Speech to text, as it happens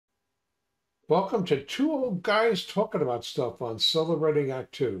Welcome to Two Old Guys Talking About Stuff on Celebrating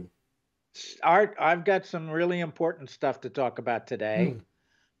Act Two. Art, I've got some really important stuff to talk about Hmm. today.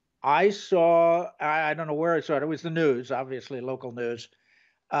 I don't know where I saw it. It was the news, obviously, local news.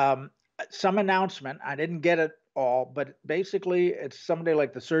 Um, some announcement. I didn't get it all, but basically, it's somebody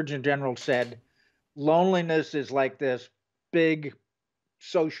like the Surgeon General said loneliness is like this big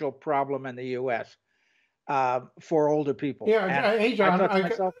social problem in the US for older people. Yeah, And hey I John, thought to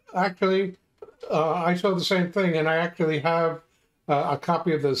myself, actually I saw the same thing, and I actually have a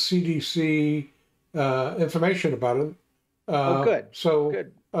copy of the CDC information about it. oh, Uh, good, so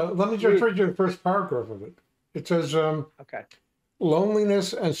good. let me just Read. read you the first paragraph of it. It says, Okay.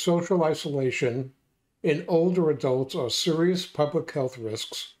 loneliness and social isolation in older adults are serious public health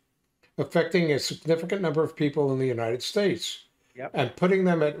risks affecting a significant number of people in the United States Yep. and putting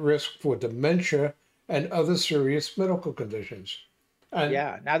them at risk for dementia and other serious medical conditions. And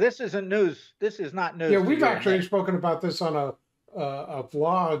Yeah. Now, this isn't news. This is not yeah, news to we've you and actually me. spoken about this on a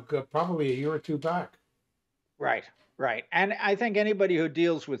vlog probably a year or two back. Right, right. And I think anybody who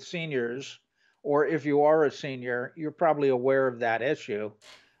deals with seniors, or if you are a senior, you're probably aware of that issue.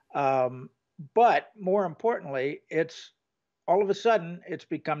 Um, but more importantly, it's all of a sudden it's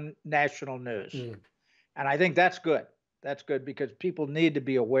become national news. Mm. And I think that's good. That's good because people need to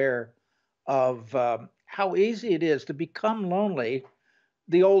be aware of how easy it is to become lonely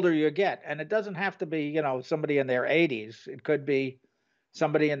the older you get. And it doesn't have to be, somebody in their 80s. It could be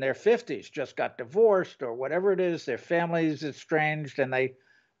somebody in their 50s just got divorced or whatever it is, their family's estranged and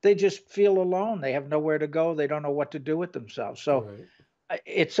they just feel alone. They have nowhere to go. They don't know what to do with themselves. So Right.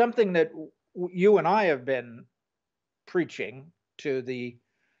 it's something that you and I have been preaching to the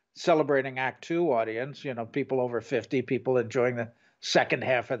celebrating Act Two audience, people over 50, people enjoying the second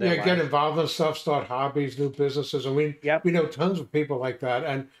half of their Yeah, get life. involved in stuff, start hobbies, new businesses, and we Yep, know tons of people like that.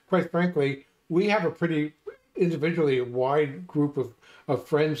 And quite frankly, we have a pretty individually wide group of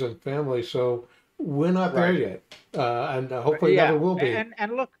friends and family, so we're not there right. yet, and hopefully never Yeah. will be.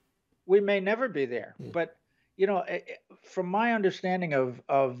 And look, we may never be there, Mm. but from my understanding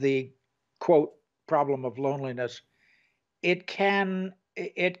of the quote problem of loneliness, it can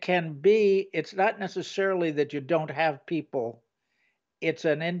be it's not necessarily that you don't have people. It's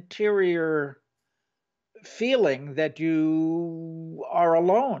an interior feeling that you are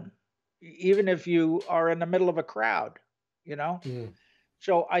alone, even if you are in the middle of a crowd, you know? Mm.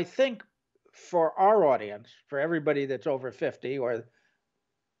 So I think for our audience, for everybody that's over 50 or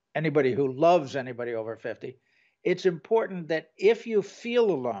anybody who loves anybody over 50, it's important that if you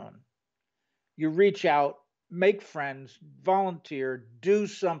feel alone, you reach out, make friends, volunteer, do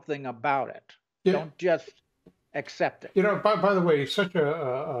something about it. Yeah, Don't just accept it. by the way, such we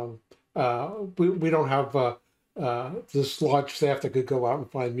don't have this large staff that could go out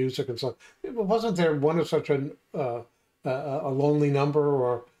and find music and stuff. Wasn't there one of such a lonely number,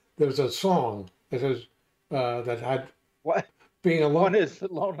 or there's a song that says that had What being alone. one is the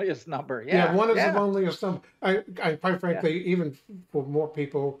loneliest number? Yeah, Yeah, one is the yeah, loneliest number. I quite yeah. frankly, even for more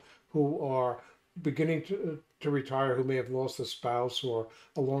people who are beginning to retire, who may have lost a spouse or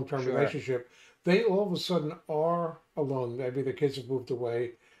a long-term Sure, relationship, they all of a sudden are alone. Maybe the kids have moved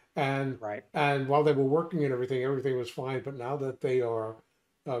away, and right. and while they were working and everything was fine. But now that they are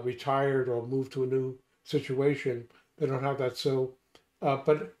retired or moved to a new situation, they don't have that. So,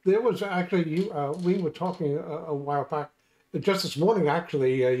 but there was actually we were talking a while back just this morning,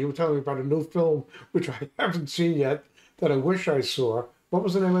 actually, you were telling me about a new film which I haven't seen yet that I wish I saw. What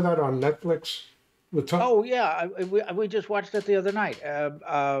was the name of that on Netflix? With Oh yeah, we just watched it the other night.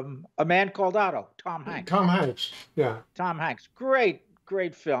 A Man Called Otto, Tom Hanks. Tom Hanks. Yeah. Tom Hanks, great,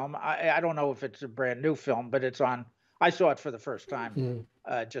 great film. I don't know if it's a brand new film, but it's on. I saw it for the first time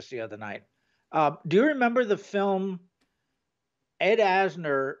Mm. just the other night. Do you remember the film Ed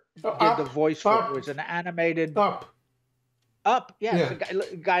Asner did the Up, voice for? It up, was an animated up. Up. Yes, Yeah.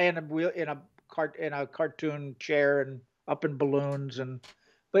 a guy in a wheel in a cartoon chair and up in balloons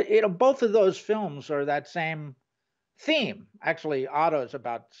but both of those films are that same theme. Actually, Otto's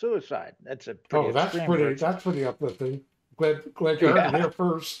about suicide. That's a pretty Oh, extreme version. that's pretty uplifting. Glad you heard it Yeah. here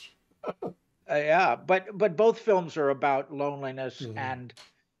first. Yeah, but both films are about loneliness Mm. and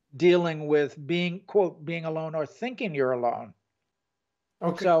dealing with being quote being alone or thinking you're alone.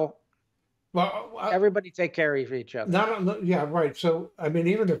 Okay. So Well, everybody take care of each other. yeah, right. So, I mean,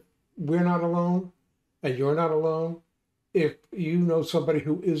 even if we're not alone and you're not alone, if you know somebody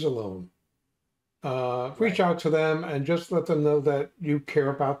who is alone, reach Right. out to them and just let them know that you care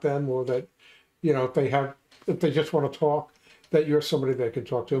about them, or that if they just want to talk, that you're somebody they can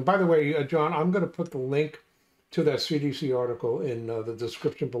talk to. And by the way, John, I'm going to put the link to that CDC article in the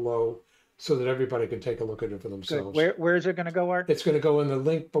description below, so that everybody can take a look at it for Good. themselves. Where is it going to go, Art? It's going to go in the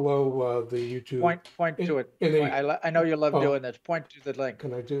link below the YouTube. Point to it. in the- I know you love Oh. doing this. Point to the link.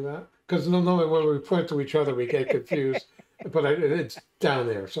 Can I do that? Because normally when we point to each other, we get confused. But it's down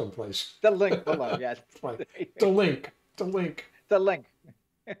there someplace. The link below. Yes. Right. The link. The link. The link.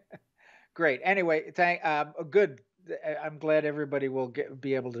 Great. Anyway, good. I'm glad everybody will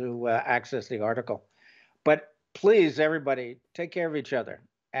be able to access the article. But please, everybody, take care of each other.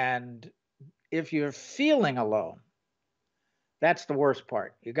 And if you're feeling alone, that's the worst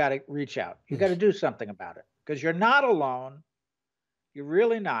part. You got to reach out. You got to do something about it because you're not alone. You're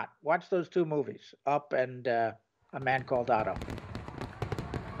really not. Watch those 2 movies, Up and A Man Called Otto.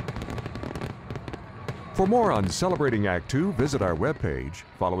 For more on Celebrating Act Two, visit our webpage,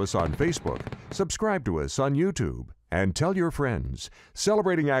 follow us on Facebook, subscribe to us on YouTube, and tell your friends.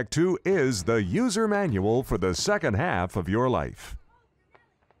 Celebrating Act Two is the user manual for the second half of your life.